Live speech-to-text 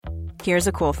Here's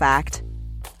a cool fact.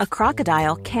 A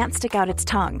crocodile can't stick out its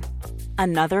tongue.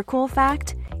 Another cool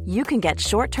fact, you can get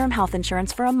short-term health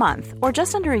insurance for a month or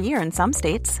just under a year in some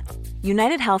states.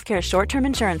 United Healthcare short-term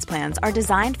insurance plans are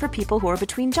designed for people who are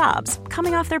between jobs,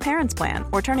 coming off their parents' plan,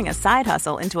 or turning a side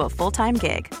hustle into a full-time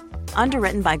gig.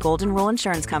 Underwritten by Golden Rule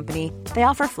Insurance Company, they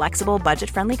offer flexible,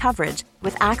 budget-friendly coverage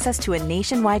with access to a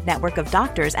nationwide network of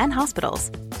doctors and hospitals.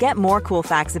 Get more cool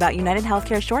facts about United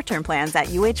Healthcare short-term plans at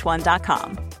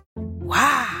uh1.com.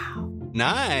 Wow.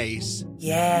 Nice.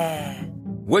 Yeah.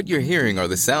 What you're hearing are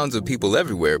the sounds of people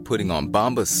everywhere putting on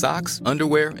Bombas socks,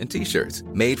 underwear, and T-shirts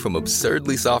made from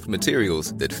absurdly soft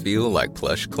materials that feel like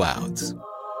plush clouds.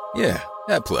 Yeah,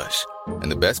 that plush. And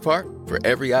the best part? For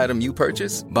every item you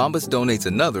purchase, Bombas donates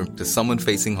another to someone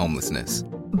facing homelessness.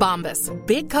 Bombas.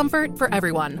 Big comfort for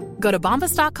everyone. Go to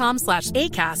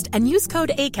bombas.com/ACAST and use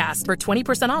code ACAST for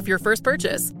 20% off your first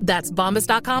purchase. That's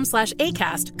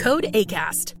bombas.com/ACAST. Code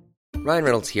ACAST. Ryan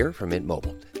Reynolds here from Mint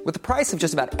Mobile. With the price of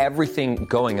just about everything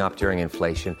going up during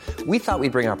inflation, we thought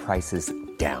we'd bring our prices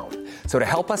down. So to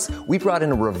help us, we brought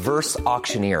in a reverse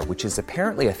auctioneer, which is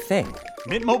apparently a thing.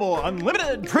 Mint Mobile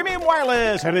Unlimited Premium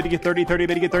Wireless. How to get 30, 30,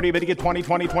 bit to get 30, bit to get 20,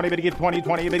 20, 20, bit to get 20,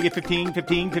 20, bit to get 15,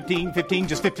 15, 15, 15,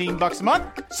 just $15 a month?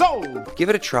 Sold! Give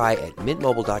it a try at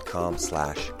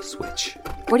mintmobile.com/switch.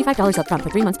 $45 up front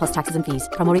for 3 months plus taxes and fees.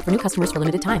 Promo rate for new customers for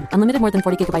limited time. Unlimited more than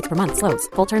 40 gigabytes per month. Slows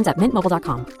full terms at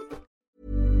mintmobile.com.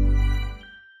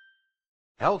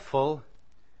 Healthful,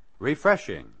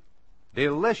 refreshing,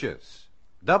 delicious,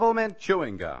 double mint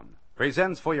chewing gum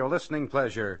presents for your listening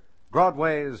pleasure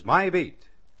Broadway's My Beat.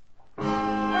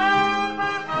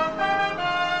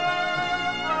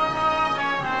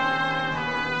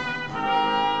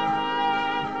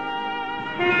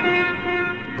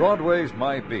 Broadway's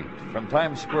My Beat, from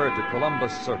Times Square to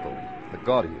Columbus Circle, the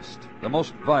gaudiest, the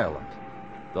most violent,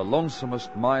 the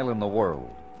lonesomest mile in the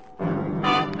world.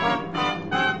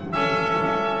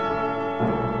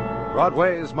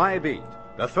 Broadway's My Beat,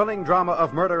 the thrilling drama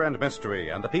of murder and mystery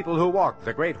and the people who walk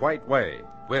the Great White Way,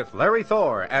 with Larry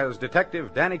Thor as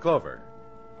Detective Danny Clover.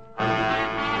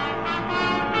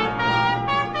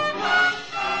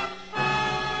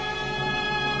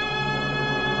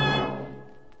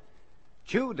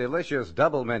 Chew delicious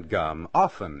double mint gum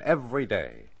often every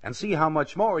day and see how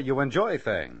much more you enjoy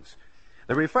things.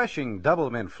 The refreshing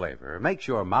double mint flavor makes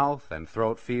your mouth and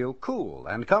throat feel cool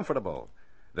and comfortable.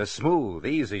 The smooth,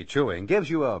 easy chewing gives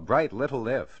you a bright little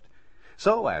lift.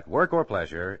 So at work or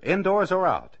pleasure, indoors or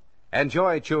out,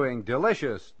 enjoy chewing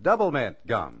delicious double mint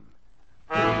gum.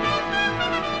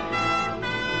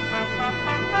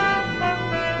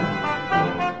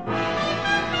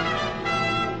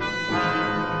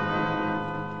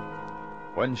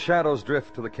 When shadows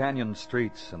drift to the canyon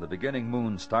streets and the beginning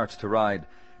moon starts to ride,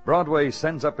 Broadway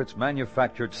sends up its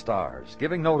manufactured stars,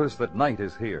 giving notice that night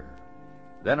is here.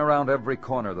 Then around every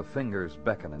corner the fingers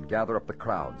beckon and gather up the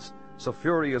crowds, so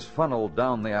fury is funneled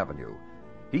down the avenue.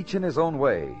 Each in his own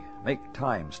way, make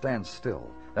time stand still,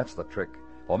 that's the trick,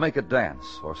 or make it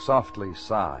dance, or softly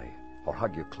sigh, or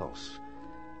hug you close.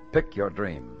 Pick your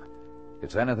dream.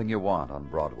 It's anything you want on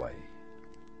Broadway.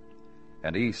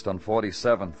 And east on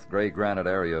 47th, Gray Granite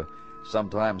area,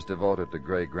 sometimes devoted to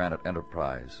Gray Granite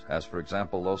Enterprise, as for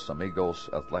example Los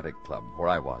Amigos Athletic Club, where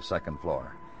I was, second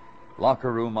floor.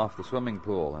 Locker room off the swimming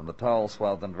pool, and the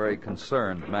towel-swathed and very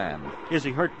concerned man. Is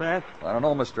he hurt bad? I don't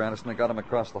know, Mr. Anderson. They got him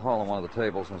across the hall on one of the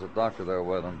tables, and there's a doctor there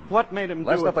with him. What made him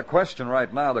That's do not it? the question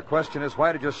right now. The question is,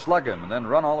 why did you slug him and then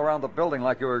run all around the building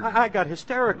like you were... I got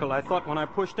hysterical. I thought when I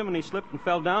pushed him and he slipped and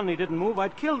fell down and he didn't move,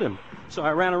 I'd killed him. So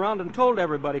I ran around and told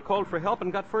everybody, called for help,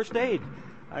 and got first aid.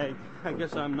 I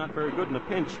guess I'm not very good in a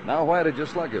pinch. Now, why did you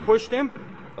slug him? Pushed him?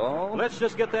 Oh? Let's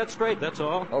just get that straight, that's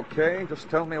all. Okay, just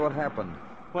tell me what happened.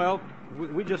 Well,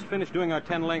 we just finished doing our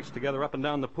 10 lengths together up and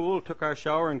down the pool, took our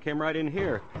shower, and came right in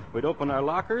here. We'd opened our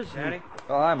lockers. Daddy?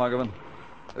 Oh, hi, Muggavan.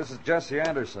 This is Jesse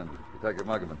Anderson, Detective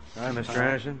Muggavan. Hi, Mr.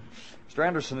 Anderson. Mr.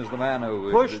 Anderson is the man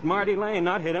who... Pushed Marty Lane,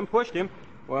 not hit him, pushed him.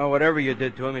 Well, whatever you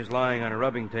did to him, he's lying on a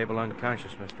rubbing table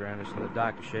unconscious, Mr. Anderson. The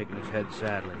doctor's shaking his head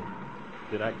sadly.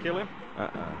 Did I kill him?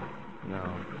 No.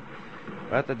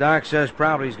 But the doc says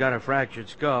probably he's got a fractured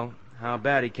skull. How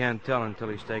bad he can't tell until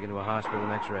he's taken to a hospital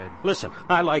and x-rayed. Listen,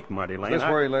 I like Marty Lane. Is this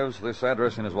where he lives? This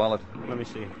address in his wallet? Let me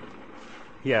see.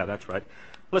 Yeah, that's right.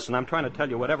 Listen, I'm trying to tell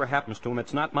you, whatever happens to him,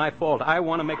 it's not my fault. I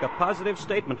want to make a positive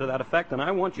statement to that effect, and I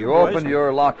want you boys... You opened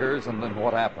your lockers, and then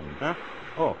what happened? Huh?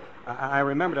 Oh, I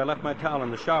remembered I left my towel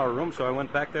in the shower room, so I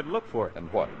went back there to look for it.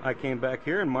 And what? I came back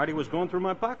here, and Marty was going through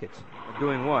my pockets.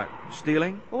 Doing what?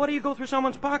 Stealing? Well, what do you go through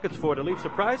someone's pockets for, to leave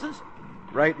surprises?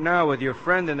 Right now, with your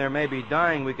friend in there maybe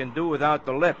dying, we can do without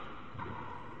the lip.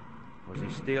 Was he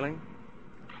stealing?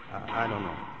 I don't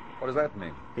know. What does that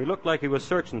mean? He looked like he was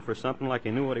searching for something, like he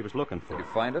knew what he was looking for. Did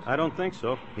you find it? I don't think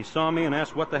so. He saw me and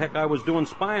asked what the heck I was doing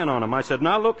spying on him. I said,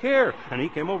 now look here. And he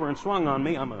came over and swung on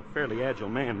me. I'm a fairly agile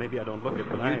man. Maybe I don't look it,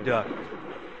 but You ducked.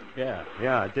 Yeah,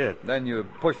 I did. Then you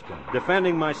pushed him.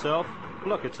 Defending myself.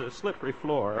 Look, it's a slippery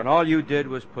floor. And all you did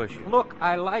was push him. Look,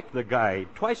 I like the guy.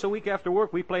 Twice a week after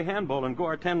work, we play handball and go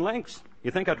our 10 lengths.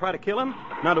 You think I'd try to kill him?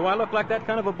 Now, do I look like that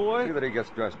kind of a boy? See that he gets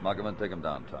dressed, Mug him, and take him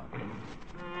downtown.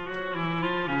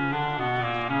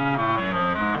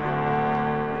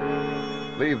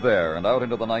 Leave there and out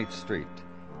into the night street.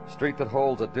 Street that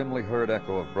holds a dimly heard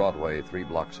echo of Broadway 3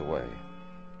 blocks away.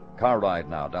 Car ride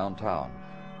now downtown.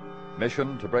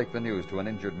 Mission to break the news to an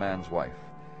injured man's wife.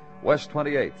 West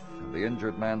 28th, the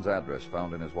injured man's address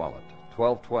found in his wallet.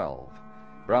 1212.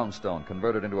 Brownstone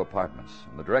converted into apartments.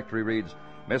 And the directory reads,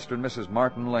 Mr. and Mrs.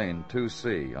 Martin Lane,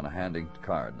 2C, on a hand-inked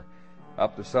card.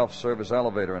 Up the self-service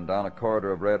elevator and down a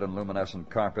corridor of red and luminescent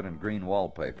carpet and green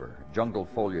wallpaper. Jungle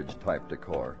foliage-type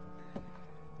decor.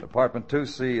 Apartment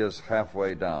 2C is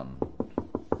halfway down.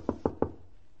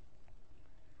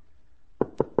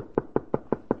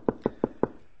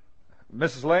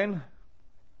 Mrs. Lane?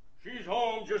 She's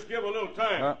home. Just give her a little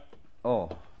time.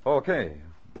 Okay.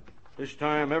 This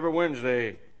time every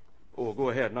Wednesday. Oh, go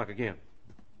ahead. Knock again.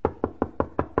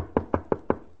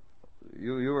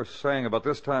 You were saying about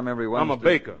this time every Wednesday... I'm a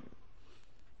baker.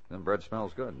 Then bread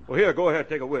smells good. Well, here, go ahead.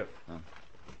 Take a whiff.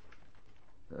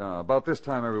 About this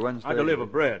time every Wednesday... I deliver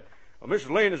bread. Mrs.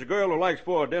 Lane is a girl who likes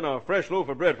for dinner a fresh loaf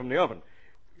of bread from the oven.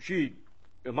 She...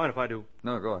 mind if I do?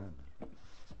 No, go ahead.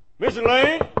 Mrs.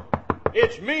 Lane,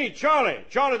 it's me, Charlie.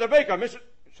 Charlie the baker.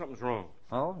 Something's wrong.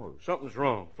 Oh? Something's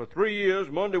wrong. For 3 years,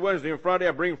 Monday, Wednesday, and Friday,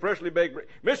 I bring freshly baked bread.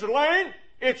 Mrs. Lane,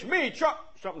 it's me,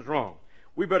 Something's wrong.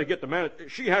 We better get the man.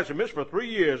 She hasn't missed for 3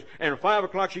 years, and at 5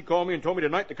 o'clock she called me and told me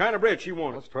tonight the kind of bread she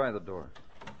wanted. Let's try the door.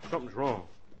 Something's wrong.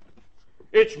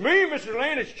 It's me, Mrs.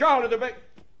 Lane. It's Charlie the baker.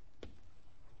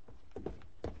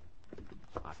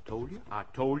 I told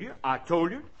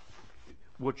you.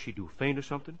 What'd she do, faint or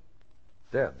something?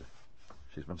 Dead.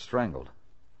 She's been strangled.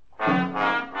 A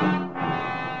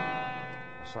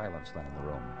silence then in the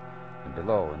room. And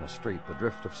below, in the street, the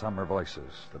drift of summer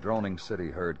voices. The droning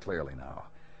city heard clearly now.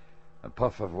 A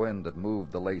puff of wind that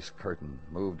moved the lace curtain,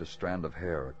 moved a strand of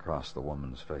hair across the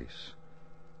woman's face.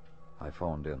 I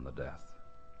phoned in the death.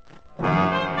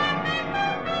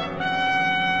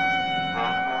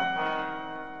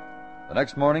 The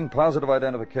next morning, positive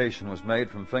identification was made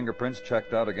from fingerprints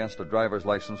checked out against a driver's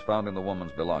license found in the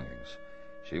woman's belongings.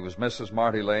 She was Mrs.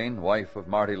 Marty Lane, wife of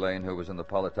Marty Lane, who was in the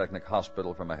Polytechnic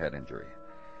Hospital from a head injury.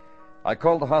 I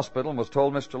called the hospital and was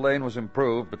told Mr. Lane was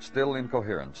improved, but still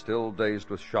incoherent, still dazed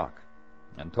with shock,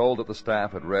 and told that the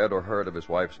staff had read or heard of his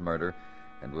wife's murder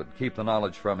and would keep the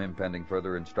knowledge from him pending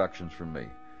further instructions from me.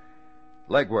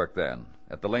 Legwork, then,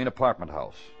 at the Lane apartment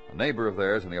house. A neighbor of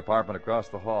theirs in the apartment across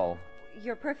the hall.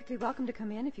 You're perfectly welcome to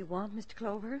come in if you want, Mr.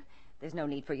 Clover. There's no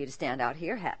need for you to stand out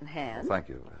here, hat in hand. Thank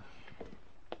you.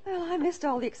 Well, I missed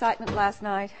all the excitement last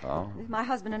night. Oh? My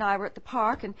husband and I were at the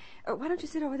park, and why don't you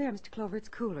sit over there, Mr. Clover? It's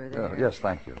cooler there. Yes,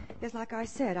 thank you. Yes, like I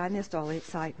said, I missed all the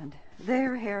excitement.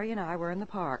 There, Harry and I were in the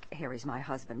park. Harry's my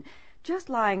husband. Just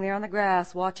lying there on the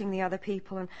grass, watching the other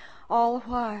people, and all the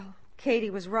while,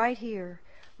 Katy was right here,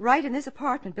 right in this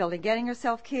apartment building, getting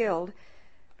herself killed.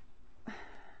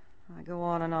 I go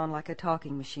on and on like a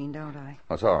talking machine, don't I?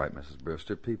 That's all right, Mrs.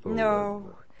 Brewster. People...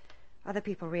 No. Other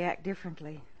people react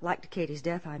differently. Like to Katy's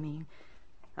death, I mean.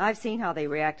 I've seen how they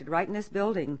reacted right in this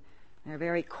building. They're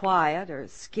very quiet or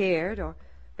scared or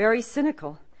very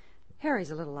cynical.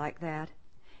 Harry's a little like that.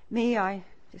 Me, I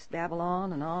just babble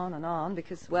on and on and on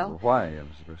because, well... Why,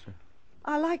 Mrs. Brewster?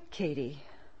 I liked Katy.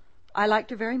 I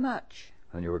liked her very much.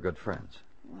 And you were good friends?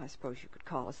 Well, I suppose you could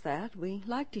call us that. We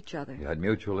liked each other. You had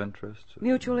mutual interests?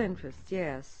 Mutual interests,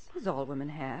 yes. As all women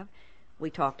have. We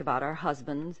talked about our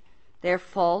husbands, their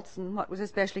faults, and what was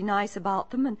especially nice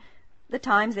about them, and the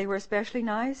times they were especially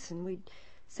nice, and we'd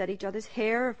set each other's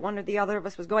hair if one or the other of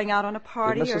us was going out on a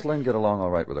party. Did Mrs. Lane get along all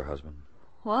right with her husband?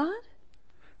 What?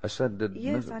 I said, did...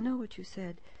 Yes, I know what you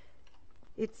said.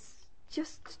 It's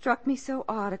just struck me so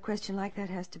odd a question like that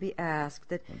has to be asked.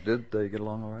 That Did they get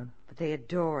along all right? But they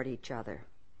adored each other.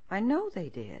 I know they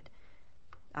did.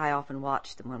 I often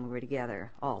watched them when we were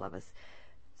together, all of us.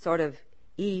 Sort of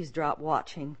eavesdrop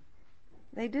watching.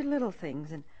 They did little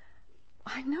things, and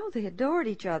I know they adored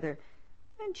each other.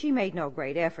 And she made no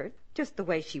great effort, just the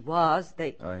way she was.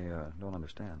 I don't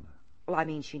understand. Well, I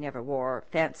mean, she never wore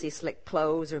fancy slick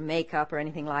clothes or makeup or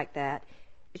anything like that.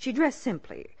 She dressed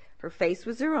simply. Her face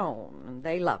was her own, and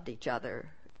they loved each other.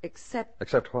 Except...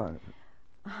 Except what?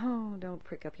 Oh, don't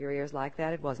prick up your ears like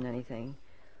that. It wasn't anything.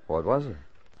 What was it?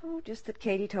 Oh, just that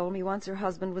Katy told me once her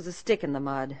husband was a stick in the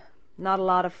mud. Not a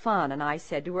lot of fun, and I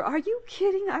said to her, "Are you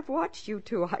kidding? I've watched you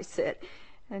two," I said.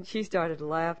 And she started to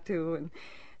laugh, too, and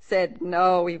said,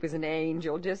 "No, he was an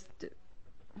angel, just..."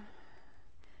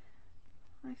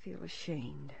 I feel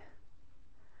ashamed.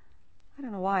 I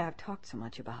don't know why I've talked so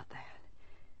much about that.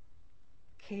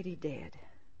 Katy dead.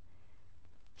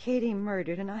 Katy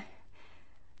murdered, and I...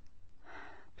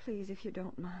 Please, if you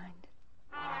don't mind.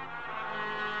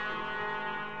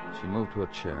 She moved to a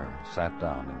chair and sat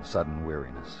down in sudden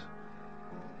weariness.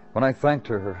 When I thanked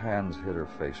her, her hands hid her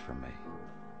face from me.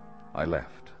 I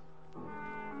left.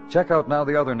 Check out now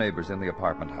the other neighbors in the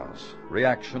apartment house.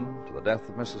 Reaction to the death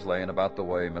of Mrs. Lane about the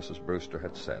way Mrs. Brewster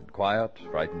had said. Quiet,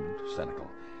 frightened, cynical.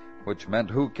 Which meant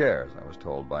who cares, I was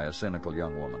told by a cynical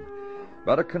young woman.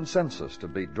 But a consensus to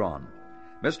be drawn.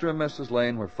 Mr. and Mrs.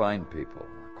 Lane were fine people.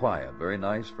 Quiet, very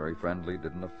nice, very friendly,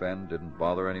 didn't offend, didn't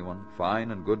bother anyone. Fine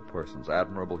and good persons,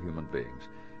 admirable human beings.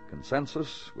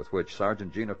 Consensus with which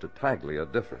Sergeant Gino Tartaglia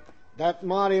differed. That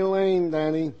Marty Lane,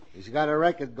 Danny, he's got a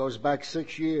record goes back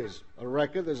 6 years. A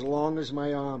record as long as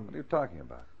my arm. What are you talking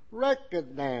about?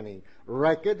 Record, Danny.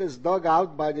 Record is dug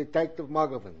out by Detective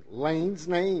Muggervan. Lane's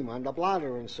name on the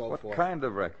blotter and so forth. What kind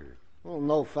of record? Well,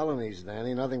 no felonies,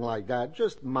 Danny, nothing like that.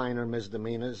 Just minor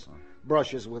misdemeanors.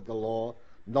 Brushes with the law.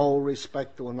 No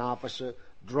respect to an officer.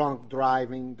 Drunk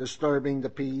driving. Disturbing the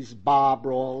peace. Bar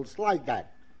brawls. Like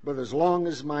that. But as long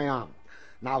as my arm.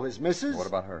 Now, his missus... What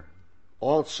about her?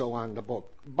 Also on the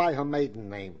book. By her maiden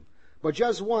name. But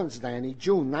just once, Danny,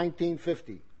 June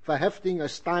 1950, for hefting a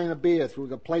stein of beer through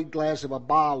the plate glass of a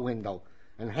bar window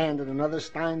and handed another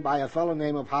stein by a fellow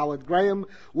named of Howard Graham,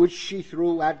 which she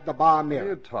threw at the bar mirror.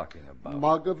 What are you talking about?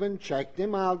 Muggervan checked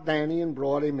him out, Danny, and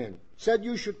brought him in. Said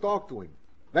you should talk to him.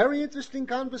 Very interesting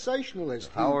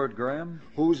conversationalist. Howard Graham?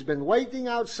 Who's been waiting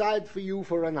outside for you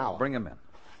for an hour. Bring him in.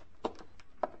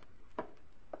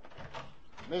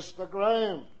 Mr.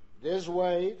 Graham, this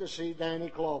way to see Danny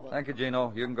Clover. Thank you,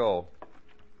 Gino. You can go.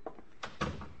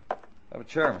 Have a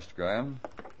chair, Mr. Graham.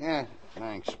 Yeah,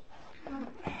 thanks.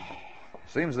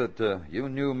 Seems that you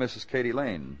knew Mrs. Katy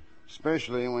Lane.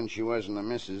 Especially when she wasn't a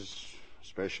missus.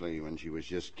 Especially when she was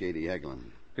just Katy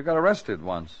Heglin. You got arrested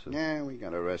once. Yeah, we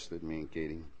got arrested, me and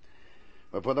Katy.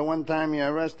 But for the one time you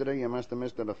arrested her, you must have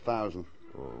missed it 1,000.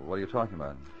 What are you talking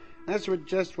about? That's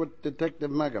just what Detective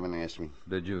Muggerman asked me.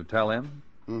 Did you tell him?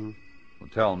 Mm-hmm. Well,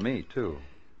 tell me, too.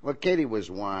 Well, Katy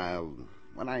was wild.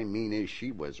 What I mean is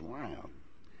she was wild.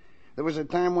 There was a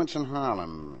time once in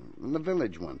Harlem, in the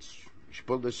village once. She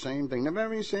pulled the same thing, the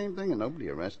very same thing, and nobody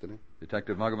arrested her.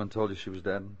 Detective Muggerman told you she was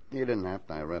dead? He didn't have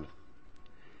to, I read it.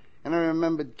 And I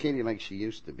remembered Katy like she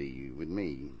used to be with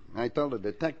me. I told the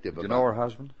detective about... Did you know her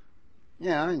husband?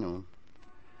 Yeah, I knew him.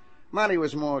 Marty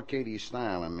was more Katy's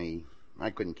style than me.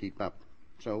 I couldn't keep up.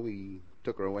 So we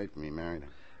took her away from me, married her.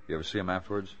 You ever see him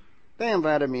afterwards? They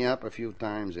invited me up a few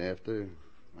times after.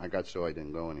 I got so I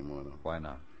didn't go anymore, though. Why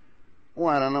not? Oh,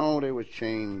 I don't know. They was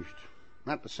changed.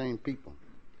 Not the same people.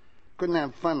 Couldn't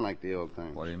have fun like the old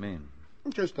times. What do you mean?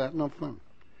 Just that, no fun.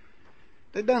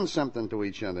 They done something to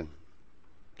each other.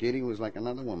 Katy was like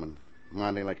another woman.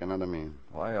 Marty like another man.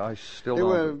 Why, I still They don't...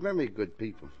 were very good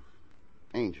people.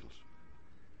 Angels.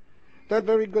 Thought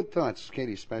very good thoughts,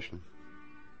 Katy especially.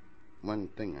 One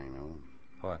thing I know.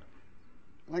 What?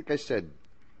 Like I said,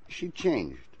 she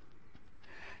changed.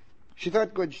 She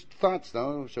thought good thoughts,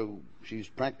 though, so she's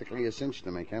practically a cinch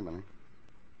to make heaven,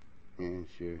 eh? Yeah,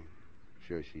 sure.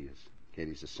 Sure she is.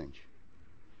 Katy's a cinch.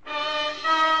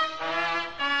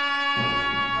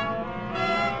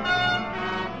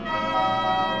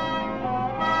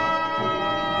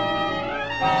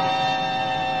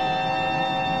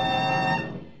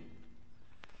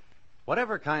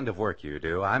 Whatever kind of work you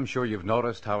do, I'm sure you've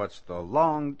noticed how it's the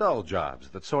long, dull jobs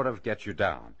that sort of get you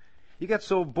down. You get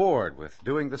so bored with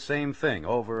doing the same thing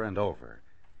over and over.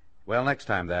 Well, next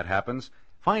time that happens,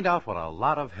 find out what a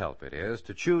lot of help it is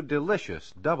to chew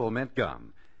delicious double mint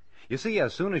gum. You see,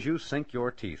 as soon as you sink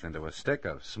your teeth into a stick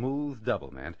of smooth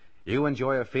double mint, you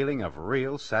enjoy a feeling of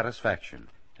real satisfaction,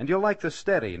 and you'll like the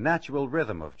steady, natural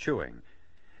rhythm of chewing.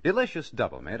 Delicious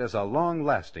double mint is a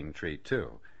long-lasting treat,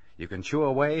 too. You can chew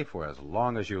away for as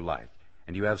long as you like,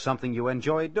 and you have something you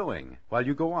enjoy doing while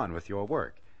you go on with your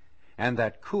work. And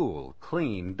that cool,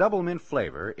 clean, double mint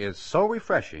flavor is so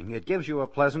refreshing it gives you a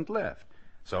pleasant lift.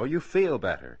 So you feel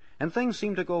better, and things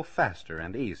seem to go faster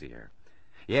and easier.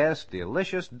 Yes,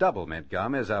 delicious double mint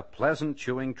gum is a pleasant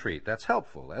chewing treat that's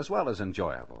helpful as well as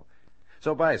enjoyable.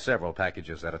 So buy several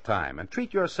packages at a time and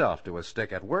treat yourself to a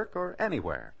stick at work or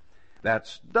anywhere.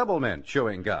 That's double mint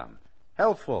chewing gum.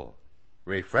 Healthful,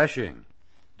 refreshing,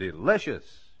 delicious.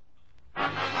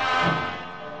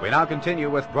 We now continue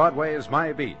with Broadway's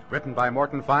My Beat, written by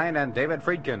Morton Fine and David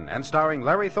Friedkin, and starring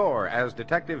Larry Thor as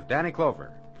Detective Danny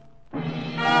Clover.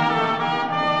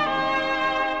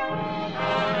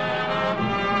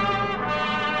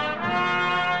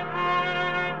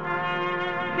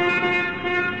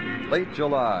 Late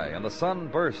July, and the sun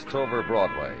bursts over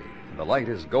Broadway. The light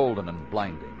is golden and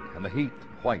blinding, and the heat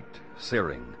white,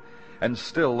 searing. And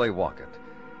still they walk it.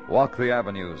 Walk the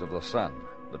avenues of the sun.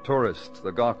 The tourists,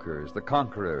 the gawkers, the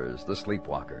conquerors, the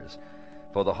sleepwalkers.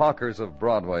 For the hawkers of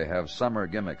Broadway have summer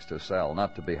gimmicks to sell,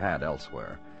 not to be had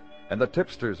elsewhere. And the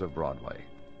tipsters of Broadway,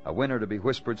 a winner to be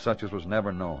whispered such as was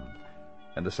never known.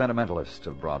 And the sentimentalists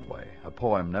of Broadway, a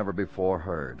poem never before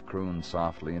heard, crooned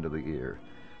softly into the ear.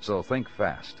 So think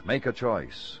fast. Make a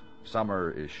choice.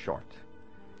 Summer is short.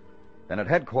 And at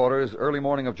headquarters, early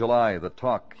morning of July, the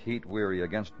talk, heat-weary,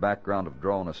 against background of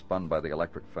drone is spun by the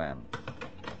electric fan.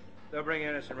 They'll bring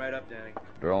Anderson right up, Danny.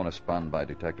 Drone is spun by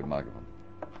Detective Muggavan.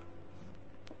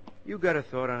 You got a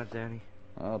thought on it, Danny?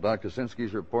 Well, Dr.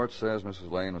 Sinsky's report says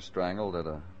Mrs. Lane was strangled at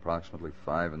approximately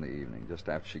 5 in the evening, just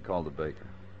after she called the baker.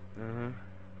 Uh-huh.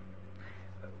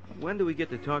 When do we get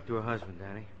to talk to her husband,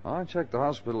 Danny? Oh, I checked the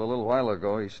hospital a little while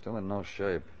ago. He's still in no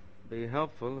shape. Be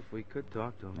helpful if we could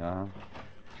talk to him. Uh-huh.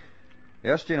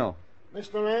 Yes, Gino?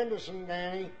 Mr. Anderson,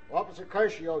 Danny. Officer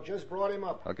Curcio just brought him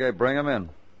up. Okay, bring him in.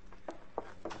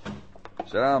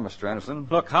 Sit down, Mr. Anderson.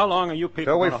 Look, how long are you people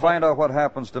Till we gonna find out what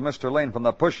happens to Mr. Lane from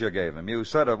the push you gave him. You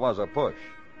said it was a push.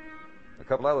 A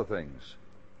couple other things.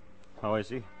 How is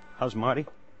he? How's Marty?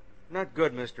 Not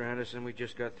good, Mr. Anderson. We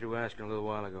just got through asking a little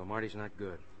while ago. Marty's not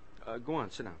good. Go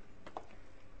on, sit down.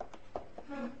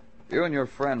 You and your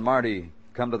friend Marty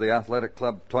come to the athletic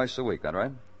club twice a week, that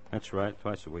right? That's right,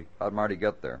 twice a week. How'd Marty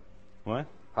get there? What?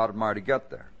 How did Marty get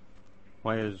there?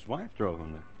 Why, his wife drove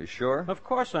him there. You sure? Of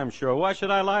course I'm sure. Why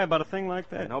should I lie about a thing like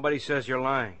that? Nobody says you're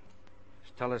lying.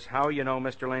 Just tell us how you know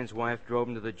Mr. Lane's wife drove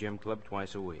him to the gym club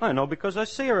twice a week. I know because I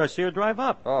see her. I see her drive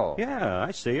up. Oh. Yeah,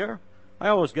 I see her. I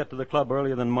always get to the club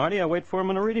earlier than Marty. I wait for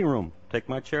him in the reading room. Take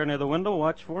my chair near the window,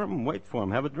 watch for him, wait for him,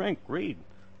 have a drink, read.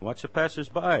 Watch the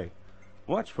passers-by.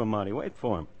 Watch for Marty, wait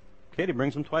for him. Katy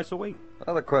brings him twice a week.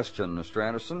 Another question, Mr.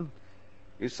 Anderson.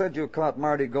 You said you caught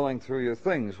Marty going through your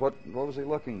things. What was he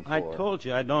looking for? I told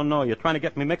you I don't know. You're trying to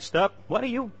get me mixed up? What are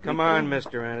you... Come on,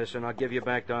 Mr. Anderson. I'll give you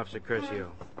back to Officer Curcio.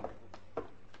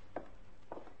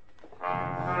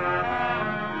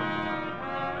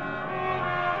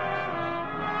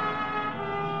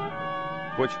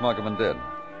 Which Muggavan did.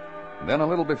 And then a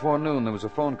little before noon, there was a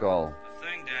phone call. The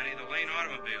thing, Danny, the Lane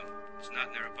automobile. It's not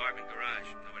in their apartment garage.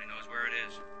 Nobody knows where it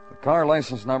is. The car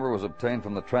license number was obtained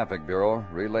from the traffic bureau,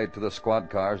 relayed to the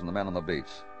squad cars and the men on the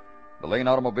beats. The Lane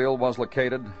automobile was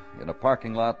located in a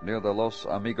parking lot near the Los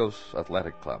Amigos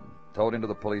Athletic Club, towed into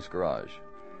the police garage.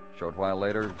 A short while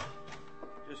later...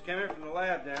 Just came in from the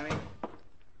lab, Danny.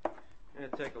 Here,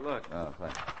 take a look. Oh,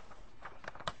 thanks.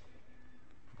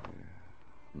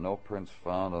 No prints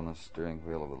found on the steering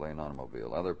wheel of the Lane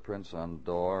automobile. Other prints on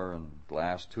door and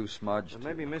glass, too smudged. Well,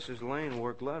 maybe Mrs. Lane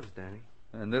wore gloves, Danny.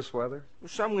 In this weather? Well,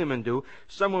 some women do.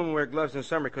 Some women wear gloves in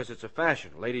summer because it's a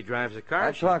fashion. A lady drives a car.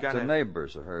 I talked to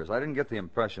neighbors of hers. I didn't get the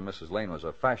impression Mrs. Lane was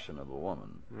a fashionable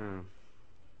woman. Hmm.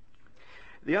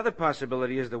 The other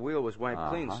possibility is the wheel was wiped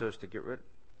clean so as to get rid...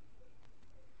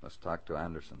 Let's talk to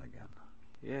Anderson again.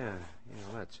 Yeah,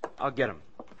 let's. I'll get him.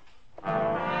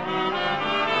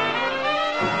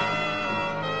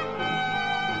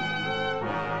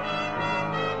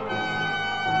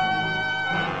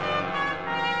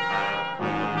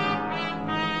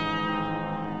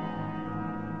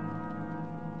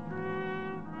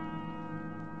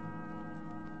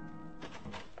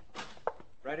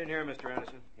 Right in here, Mr.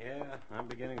 Anderson. Yeah, I'm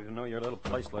beginning to know your little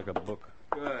place like a book.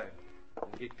 Good.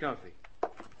 Get comfy.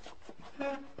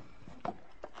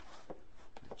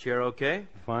 Chair okay?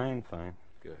 Fine.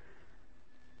 Good.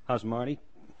 How's Marty?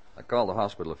 I called the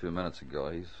hospital a few minutes ago.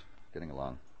 He's getting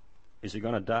along. Is he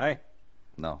going to die?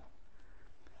 No.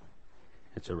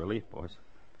 It's a relief, boys.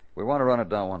 We want to run it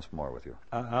down once more with you.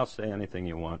 I'll say anything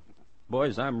you want.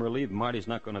 Boys, I'm relieved Marty's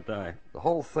not going to die. The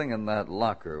whole thing in that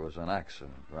locker was an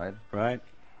accident, right? Right.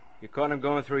 You caught him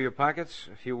going through your pockets,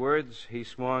 a few words, he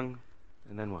swung,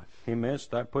 and then what? He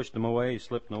missed. I pushed him away. He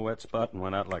slipped in a wet spot and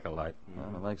went out like a light.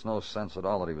 Well, it makes no sense at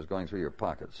all that he was going through your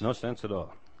pockets. No sense at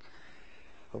all.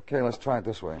 Okay, let's try it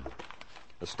this way.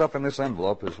 The stuff in this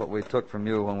envelope is what we took from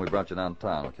you when we brought you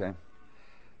downtown, okay?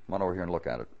 Come on over here and look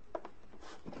at it.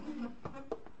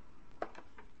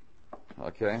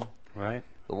 Okay. Right.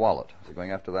 The wallet. Is he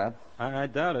going after that? I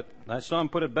doubt it. I saw him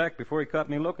put it back before he caught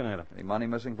me looking at it. Any money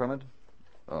missing from it?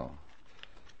 Oh.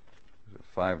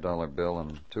 There's a $5 bill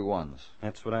and 2 ones.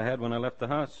 That's what I had when I left the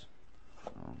house.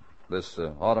 Oh. This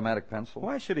automatic pencil?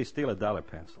 Why should he steal a dollar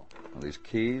pencil? Well, these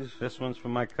keys? This one's for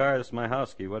my car. This is my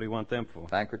house key. What do you want them for?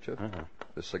 Handkerchief? Uh-huh.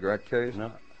 The cigarette case?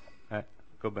 No.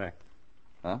 Go back.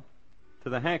 Huh? To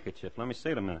the handkerchief. Let me see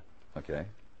it a minute. Okay.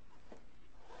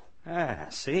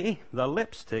 See? The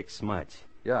lipstick smudge.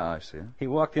 Yeah, I see it. He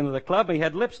walked into the club. He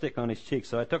had lipstick on his cheek,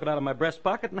 so I took it out of my breast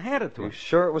pocket and handed it to him. You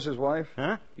sure it was his wife?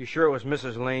 Huh? You sure it was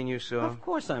Mrs. Lane you saw? Of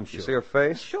course I'm sure. You see her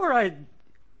face? Sure,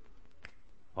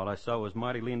 All I saw was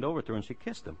Marty leaned over to her and she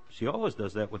kissed him. She always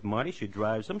does that with Marty. She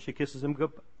drives him. She kisses him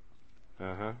goodbye.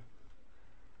 Uh-huh.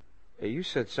 Hey, you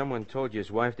said someone told you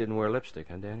his wife didn't wear lipstick,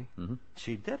 huh, Danny? Mm-hmm.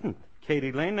 She didn't.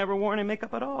 Katy Lane never wore any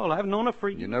makeup at all. I've known her for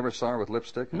years. You never saw her with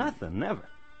lipstick? Nothing, never.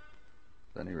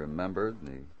 Then he remembered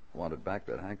and he wanted back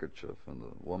that handkerchief, and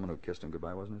the woman who kissed him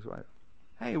goodbye wasn't his wife.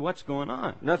 Hey, what's going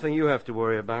on? Nothing you have to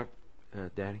worry about,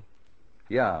 Danny.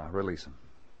 Yeah, release him.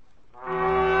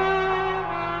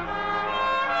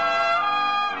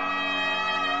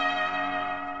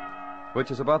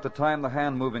 Which is about the time the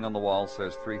hand moving on the wall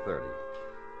says 3:30.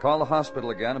 Call the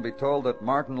hospital again and be told that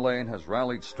Martin Lane has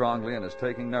rallied strongly and is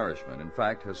taking nourishment. In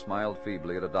fact, has smiled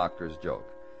feebly at a doctor's joke.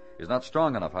 He's not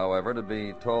strong enough, however, to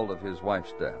be told of his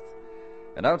wife's death.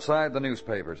 And outside, the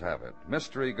newspapers have it.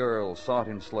 Mystery girl sought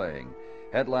in slaying.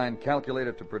 Headline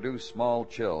calculated to produce small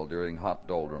chill during hot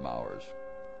doldrum hours.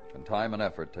 And time and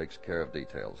effort takes care of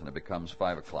details, and it becomes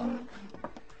 5 o'clock.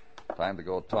 Time to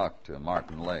go talk to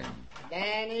Martin Lane.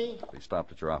 Danny? He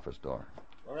stopped at your office door.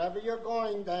 Wherever you're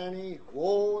going, Danny,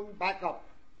 whoa and back up.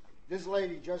 This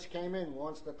lady just came in,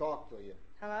 wants to talk to you.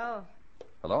 Hello.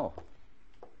 Hello.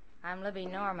 I'm Libby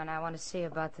Norman. I want to see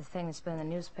about the thing that's been in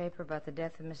the newspaper about the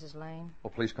death of Mrs. Lane. Oh,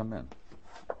 please come in.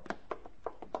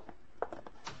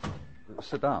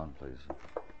 Sit down, please.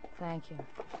 Thank you.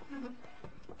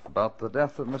 About the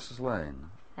death of Mrs.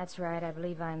 Lane. That's right. I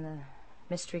believe I'm the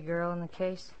mystery girl in the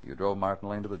case. You drove Martin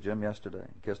Lane to the gym yesterday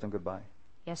and kissed him goodbye?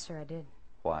 Yes, sir, I did.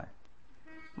 Why?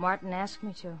 Martin asked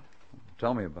me to.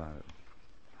 Tell me about it.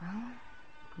 Well,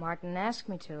 Martin asked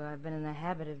me to. I've been in the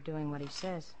habit of doing what he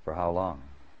says. For how long?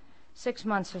 6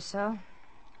 months or so.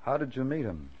 How did you meet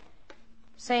him?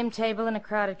 Same table in a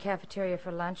crowded cafeteria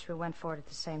for lunch. We went for it at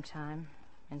the same time.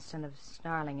 Instead of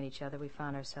snarling at each other, we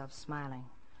found ourselves smiling.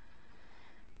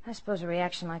 I suppose a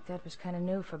reaction like that was kind of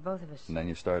new for both of us. And then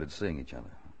you started seeing each other.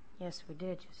 Yes, we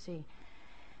did, you see.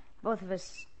 Both of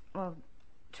us, well,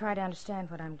 try to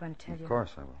understand what I'm going to tell you. Of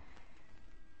course I will.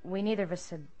 We neither of us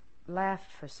had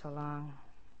laughed for so long.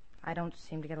 I don't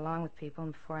seem to get along with people,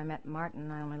 and before I met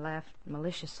Martin, I only laughed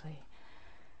maliciously.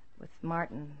 With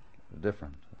Martin...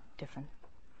 Different. Different.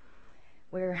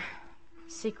 We're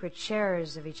secret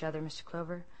sharers of each other, Mr.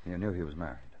 Clover. You knew he was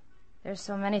married. There's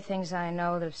so many things I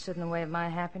know that have stood in the way of my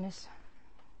happiness.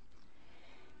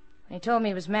 When he told me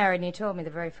he was married, and he told me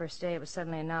the very first day, it was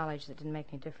suddenly a knowledge that didn't make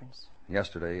any difference.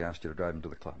 Yesterday, he asked you to drive him to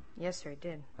the club. Yes, sir, he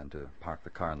did. And to park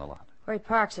the car in the lot. Where he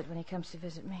parks it when he comes to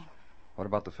visit me. What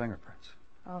about the fingerprints?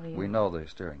 Oh, yeah. We know the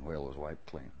steering wheel was wiped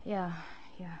clean. Yeah,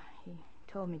 he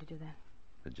told me to do that.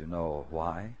 Did you know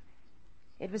why?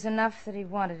 It was enough that he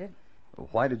wanted it.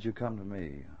 Why did you come to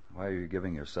me? Why are you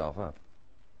giving yourself up?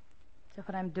 Is that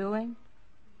what I'm doing?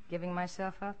 Giving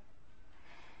myself up?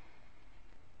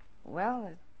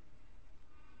 Well...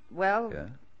 Yeah?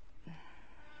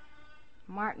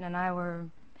 Martin and I were...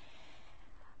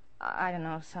 I don't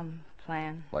know, some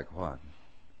plan. Like what?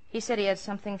 He said he had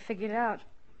something figured out.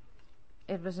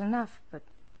 It was enough, but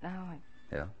now...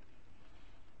 Yeah?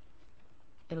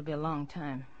 It'll be a long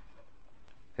time.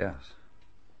 Yes.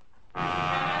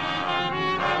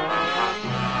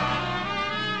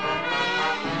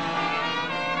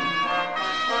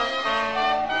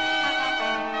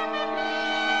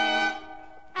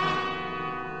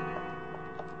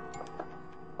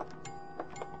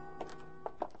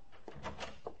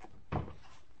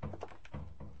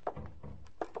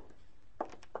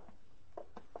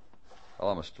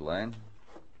 Hello, Mr. Lane.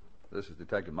 This is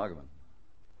Detective Muggerman.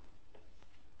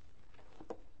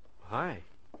 Hi.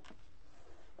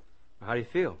 How do you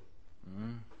feel?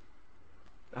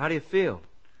 How do you feel?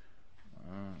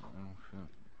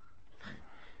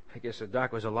 I guess the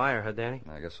doc was a liar, huh, Danny?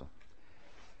 I guess so.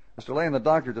 Mr. Lane, the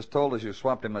doctor just told us you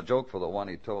swapped him a joke for the one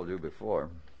he told you before.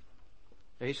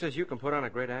 He says you can put on a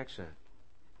great accent.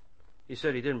 He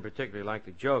said he didn't particularly like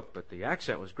the joke, but the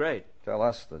accent was great. Tell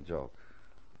us the joke.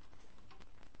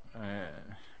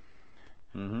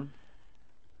 I'm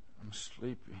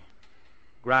sleepy.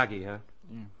 Groggy, huh?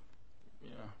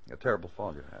 Yeah. A terrible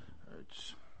fall you had.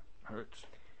 Hurts.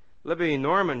 Libby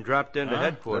Norman dropped into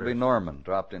headquarters. Libby Norman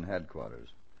dropped in headquarters.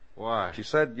 Why? She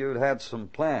said you'd had some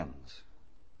plans.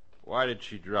 Why did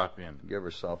she drop in? To give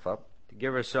herself up. To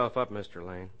give herself up, Mr.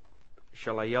 Lane.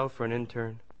 Shall I yell for an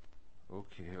intern?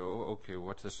 Okay,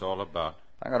 what's this all about?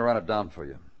 I gotta run it down for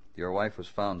you. Your wife was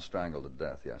found strangled to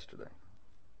death yesterday.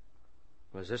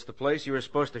 Was this the place you were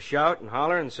supposed to shout and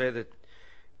holler and say that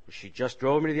she just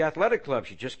drove me to the athletic club?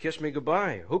 She just kissed me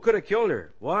goodbye. Who could have killed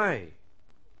her? Why?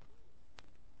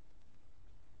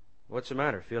 What's the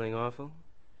matter? Feeling awful?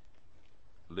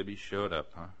 Libby showed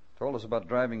up, huh? Told us about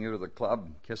driving you to the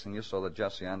club, kissing you so that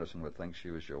Jessie Anderson would think she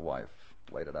was your wife.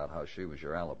 Laid it out how she was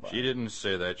your alibi. She didn't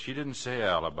say that. She didn't say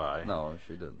alibi. No,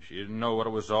 she didn't. She didn't know what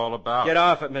it was all about. Get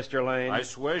off it, Mr. Lane. I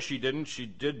swear she didn't. She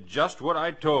did just what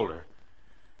I told her.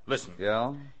 Listen.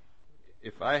 Yeah?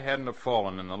 If I hadn't have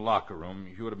fallen in the locker room,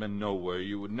 you would have been nowhere.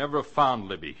 You would never have found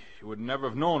Libby. You would never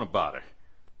have known about her.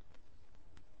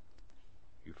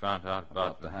 You found out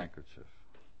about the handkerchief.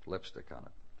 Lipstick on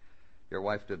it. Your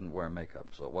wife didn't wear makeup,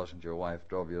 so it wasn't your wife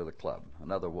drove you to the club.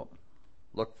 Another woman.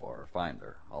 Look for her, find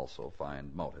her. Also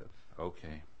find motive.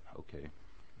 Okay.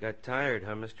 Got tired,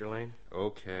 huh, Mr. Lane?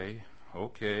 Okay.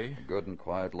 A good and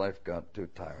quiet life got too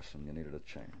tiresome. You needed a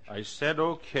change. I said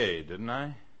okay, didn't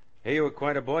I? Hey, you were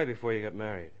quite a boy before you got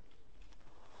married.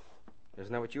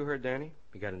 Isn't that what you heard, Danny?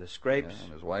 He got into scrapes. Yeah,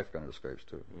 and his wife got into scrapes,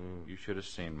 too. You should have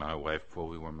seen my wife before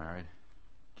we were married.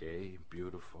 Gay,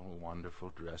 beautiful,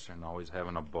 wonderful dresser, and always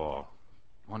having a ball.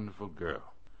 Wonderful girl.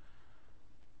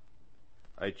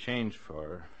 I changed for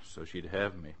her so she'd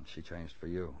have me. She changed for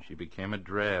you. She became a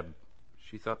drab.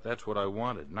 She thought that's what I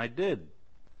wanted, and I did.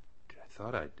 I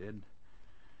thought I did.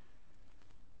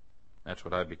 That's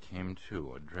what I became,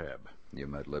 too, a drab. You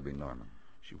met Libby Norman.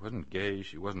 She wasn't gay,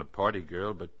 she wasn't a party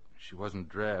girl, but she wasn't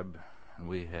drab, and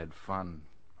we had fun.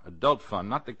 Adult fun,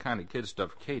 not the kind of kid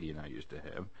stuff Katy and I used to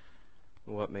have.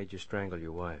 What made you strangle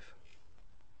your wife?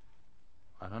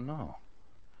 I don't know.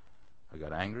 I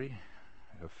got angry.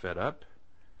 I got fed up.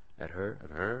 At her? At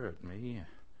her, at me.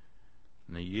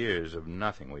 In the years of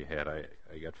nothing we had, I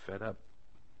got fed up.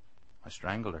 I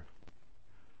strangled her.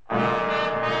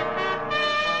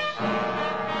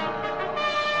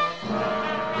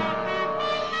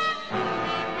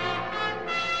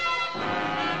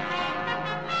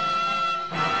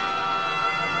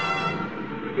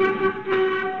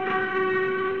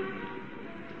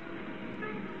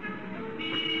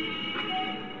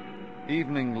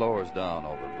 Evening lowers down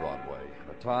over Broadway.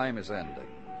 The time is ending.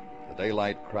 The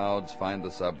daylight crowds find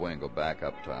the subway and go back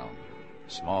uptown.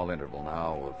 Small interval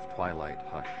now of twilight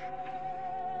hush,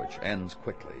 which ends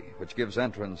quickly, which gives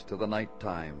entrance to the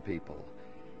nighttime people.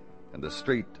 And the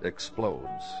street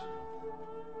explodes.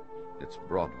 It's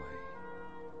Broadway,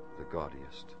 the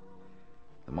gaudiest,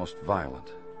 the most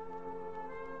violent,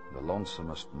 the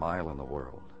lonesomest mile in the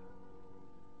world.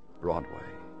 Broadway.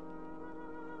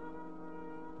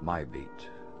 My beat.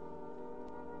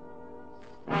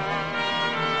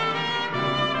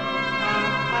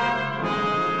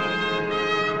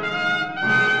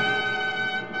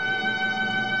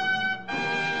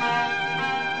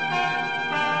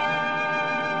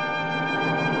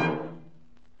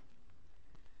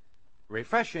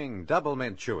 Refreshing double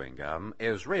mint chewing gum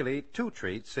is really two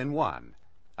treats in one.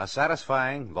 A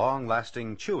satisfying,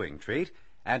 long-lasting chewing treat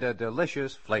and a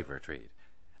delicious flavor treat.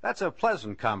 That's a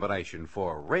pleasant combination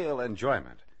for real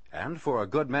enjoyment and for a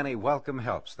good many welcome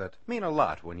helps that mean a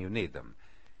lot when you need them.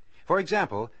 For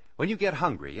example, when you get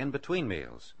hungry in between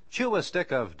meals, chew a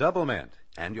stick of double mint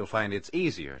and you'll find it's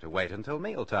easier to wait until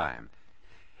mealtime.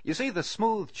 You see, the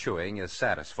smooth chewing is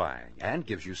satisfying and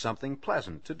gives you something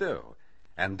pleasant to do.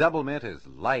 And double mint is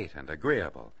light and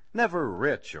agreeable, never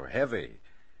rich or heavy.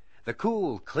 The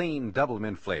cool, clean double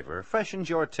mint flavor freshens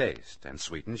your taste and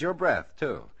sweetens your breath,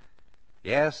 too.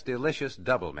 Yes, delicious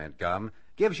double mint gum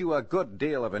gives you a good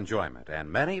deal of enjoyment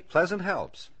and many pleasant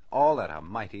helps, all at a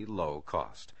mighty low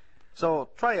cost. So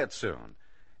try it soon.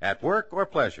 At work or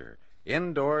pleasure,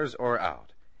 indoors or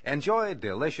out, enjoy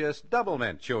delicious double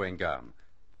mint chewing gum.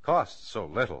 Costs so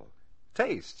little,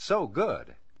 tastes so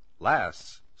good,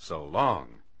 lasts so long.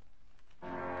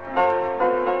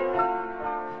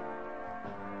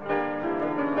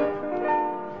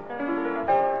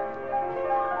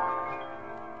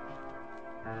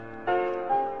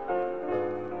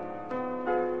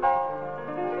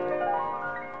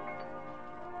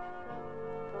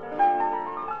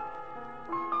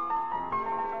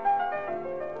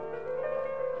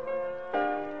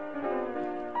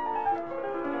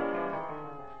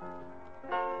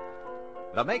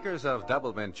 The makers of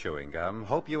Double Mint Chewing Gum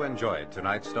hope you enjoyed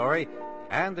tonight's story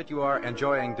and that you are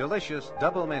enjoying delicious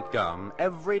Double Mint Gum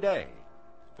every day.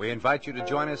 We invite you to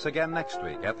join us again next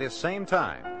week at this same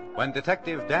time when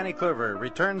Detective Danny Clover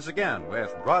returns again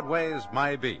with Broadway's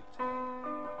My Beat.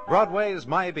 Broadway's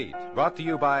My Beat, brought to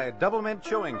you by Double Mint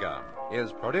Chewing Gum,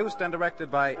 is produced and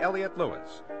directed by Elliott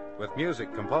Lewis, with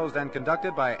music composed and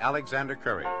conducted by Alexander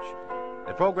Courage.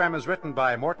 The program is written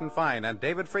by Morton Fine and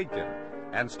David Friedkin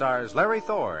and stars Larry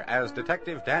Thor as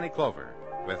Detective Danny Clover,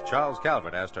 with Charles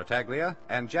Calvert as Tartaglia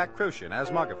and Jack Crucian as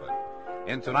Muggavan.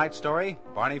 In tonight's story,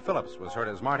 Barney Phillips was heard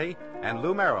as Marty and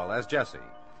Lou Merrill as Jesse.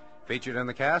 Featured in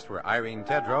the cast were Irene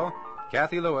Tedrow,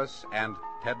 Kathy Lewis, and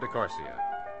Ted DeCorsia.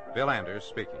 Bill Anders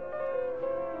speaking.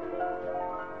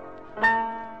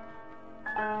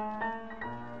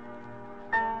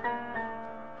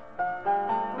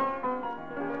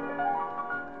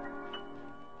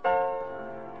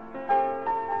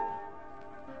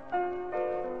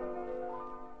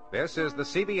 This is the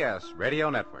CBS Radio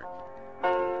Network.